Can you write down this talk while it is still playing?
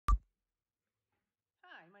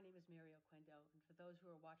Mario Quendo, and for those who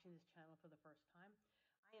are watching this channel for the first time,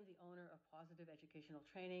 I am the owner of Positive Educational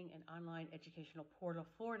Training, an online educational portal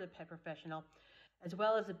for the pet professional, as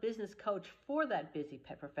well as a business coach for that busy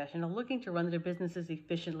pet professional looking to run their businesses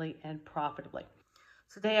efficiently and profitably.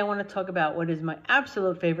 Today, I want to talk about what is my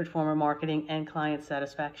absolute favorite form of marketing and client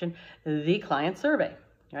satisfaction, the client survey.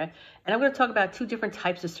 All right? And I'm going to talk about two different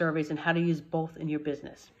types of surveys and how to use both in your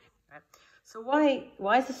business. All right? So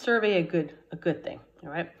why is a survey a good thing? All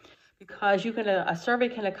right? Because a survey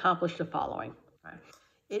can accomplish the following. Right?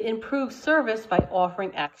 It improves service by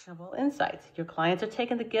offering actionable insights. Your clients are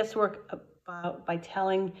taking the guesswork by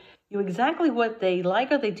telling you exactly what they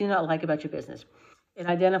like or they do not like about your business. It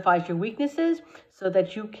identifies your weaknesses so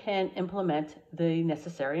that you can implement the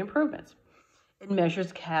necessary improvements. It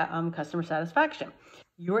measures customer satisfaction.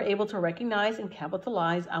 You are able to recognize and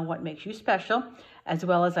capitalize on what makes you special, as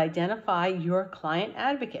well as identify your client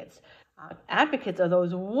advocates. Advocates are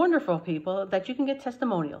those wonderful people that you can get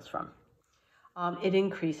testimonials from. It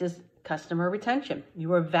increases customer retention.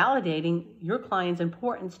 You are validating your client's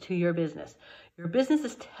importance to your business. Your business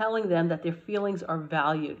is telling them that their feelings are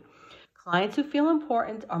valued. Clients who feel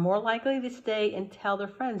important are more likely to stay and tell their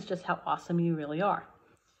friends just how awesome you really are.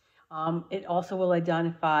 It also will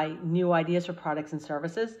identify new ideas for products and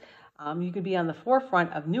services. You can be on the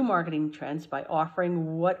forefront of new marketing trends by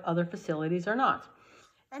offering what other facilities are not.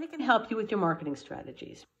 And it can help you with your marketing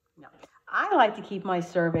strategies. Now, I like to keep my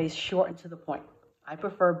surveys short and to the point. I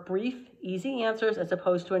prefer brief, easy answers as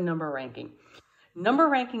opposed to a number ranking. Number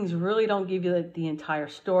rankings really don't give you the entire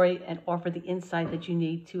story and offer the insight that you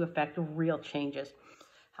need to effect real changes.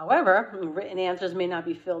 However, written answers may not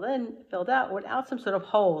be filled out without some sort of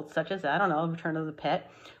hold, such as, return of the pet,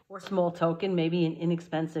 or small token, maybe an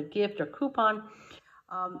inexpensive gift or coupon.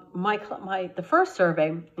 The first survey,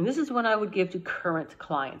 and this is what I would give to current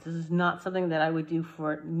clients. This is not something that I would do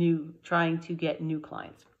for trying to get new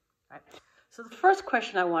clients. Right? So the first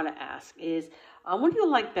question I want to ask is, what do you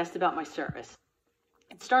like best about my service?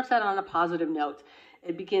 It starts out on a positive note.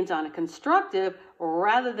 It begins on a constructive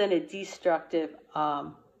rather than a destructive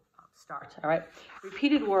start. All right.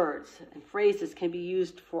 Repeated words and phrases can be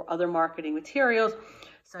used for other marketing materials,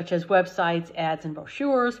 such as websites, ads, and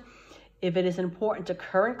brochures. If it is important to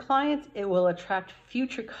current clients, it will attract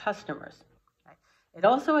future customers. Okay. It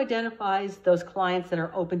also identifies those clients that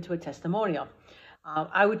are open to a testimonial.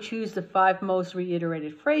 I would choose the 5 most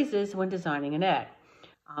reiterated phrases when designing an ad.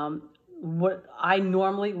 A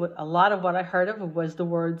lot of what I heard of was the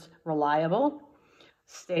words reliable,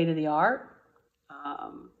 state of the art,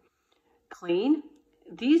 clean.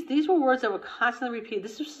 These were words that were constantly repeated.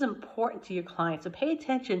 This was important to your clients. So pay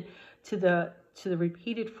attention to the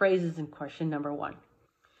repeated phrases in question number 1.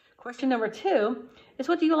 Question number 2 is,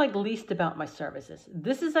 what do you like least about my services?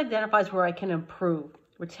 This identifies where I can improve,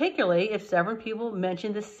 particularly if several people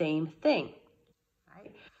mention the same thing.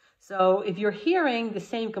 So if you're hearing the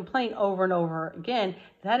same complaint over and over again,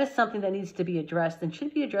 that is something that needs to be addressed and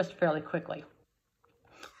should be addressed fairly quickly.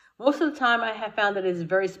 Most of the time, I have found that it is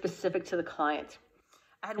very specific to the client.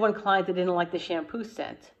 I had one client that didn't like the shampoo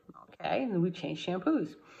scent. Okay, and we changed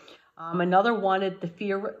shampoos. Another wanted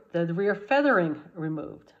the rear feathering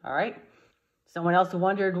removed. All right. Someone else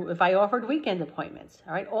wondered if I offered weekend appointments.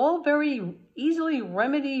 All right. All very easily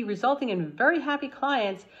remedy, resulting in very happy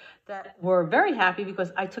clients that were very happy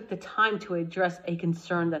because I took the time to address a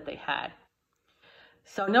concern that they had.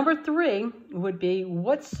 So number 3 would be,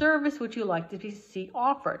 what service would you like to see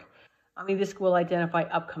offered? This will identify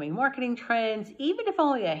upcoming marketing trends. Even if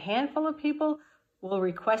only a handful of people will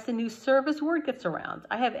request a new service, word gets around.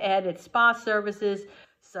 I have added spa services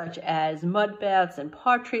such as mud baths and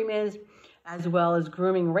paw treatments, as well as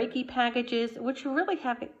grooming Reiki packages, which really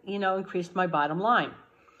have, increased my bottom line.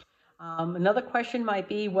 Another question might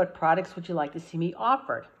be, what products would you like to see me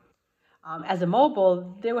offered? As a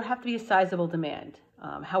mobile, there would have to be a sizable demand.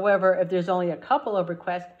 However, if there's only a couple of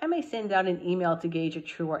requests, I may send out an email to gauge a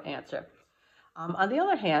truer answer. On the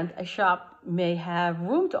other hand, a shop may have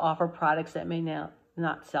room to offer products that may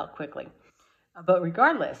not sell quickly. But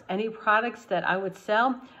regardless, any products that I would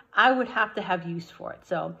sell, I would have to have use for it.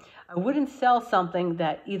 So I wouldn't sell something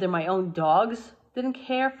that either my own dogs didn't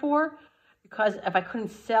care for, because if I couldn't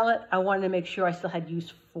sell it, I wanted to make sure I still had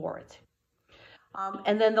use for it.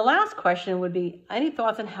 And then the last question would be, any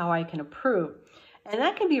thoughts on how I can improve? And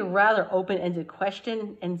that can be a rather open-ended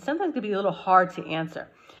question, and sometimes can be a little hard to answer.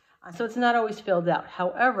 So it's not always filled out.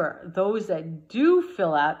 However, those that do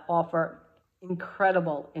fill out offer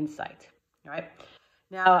incredible insight. All right.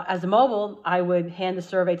 Now, as a mobile, I would hand the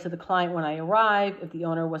survey to the client when I arrive. If the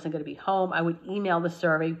owner wasn't going to be home, I would email the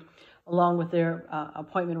survey along with their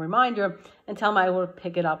appointment reminder and tell them I will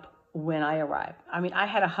pick it up when I arrived. I mean, I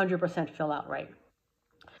had 100% fill out rate.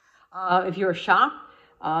 If you're a shop,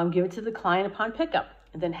 give it to the client upon pickup,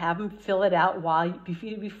 and then have them fill it out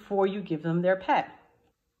before you give them their pet.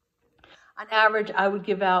 On average, I would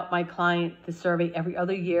give out my client the survey every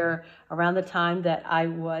other year around the time that I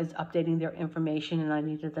was updating their information and I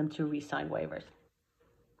needed them to re-sign waivers.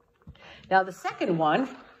 Now, the second one,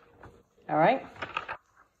 all right,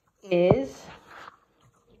 is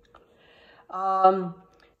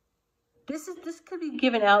this could be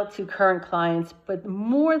given out to current clients, but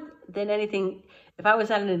more than anything, if I was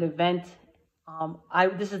at an event,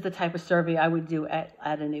 this is the type of survey I would do at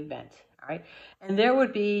an event. All right, and there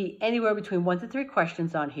would be anywhere between 1 to 3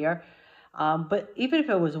 questions on here. But even if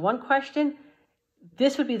it was one question,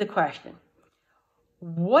 this would be the question.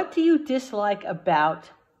 What do you dislike about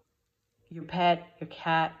your pet, your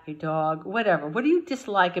cat, your dog, whatever? What do you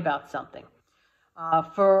dislike about something?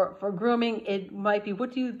 For grooming, it might be,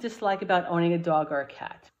 what do you dislike about owning a dog or a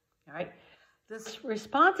cat? All right. The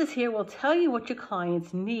responses here will tell you what your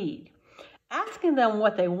clients need. Asking them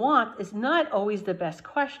what they want is not always the best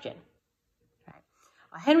question.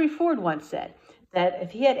 Henry Ford once said that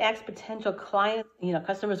if he had asked potential clients,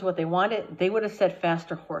 customers what they wanted, they would have said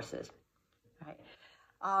faster horses. Right?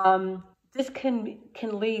 This can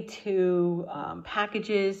lead to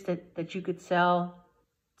packages that you could sell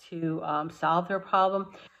to solve their problem,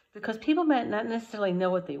 because people might not necessarily know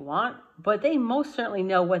what they want, but they most certainly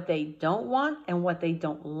know what they don't want and what they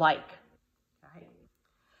don't like. Right?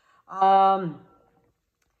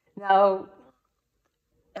 Now,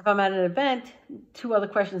 if I'm at an event, 2 other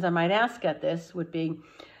questions I might ask at this would be,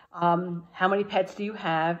 how many pets do you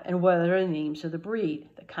have, and what are the names of the breed?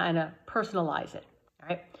 To kind of personalize it. All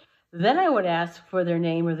right. Then I would ask for their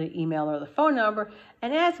name or the email or the phone number,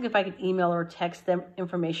 and ask if I could email or text them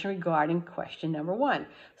information regarding question number 1.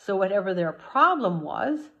 So whatever their problem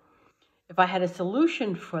was, if I had a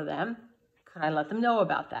solution for them, could I let them know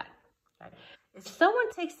about that? Right. If someone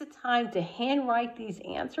takes the time to handwrite these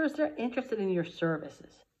answers, they're interested in your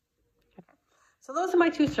services. Okay. So those are my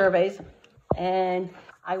 2 surveys, and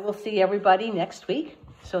I will see everybody next week.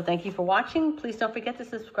 So thank you for watching. Please don't forget to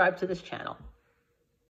subscribe to this channel.